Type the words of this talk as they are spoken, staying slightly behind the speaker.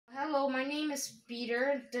my name is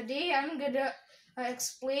Peter. Today I'm gonna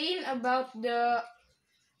explain about the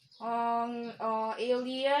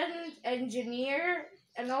Alien Engineer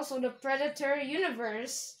and also the Predator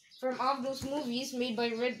universe from all those movies made by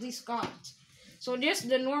Ridley Scott. So there's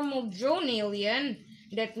the normal drone alien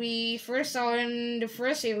that we first saw in the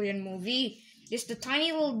first Alien movie. There's the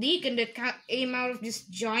tiny little deacon that came out of this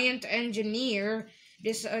giant engineer.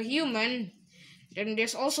 There's a human. Then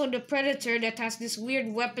there's also the Predator that has this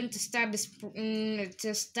weird weapon to stab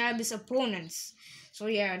his opponents. So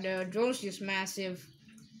yeah, the drone's just massive.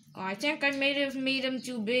 I think I may have made them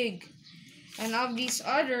too big. And of these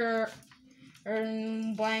other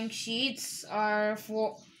blank sheets are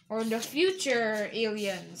for the future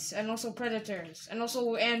aliens and also predators and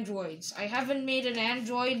also androids. I haven't made an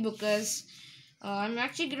android because I'm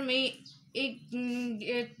actually gonna make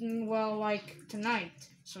it well like tonight.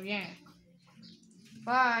 So yeah.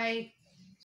 Bye.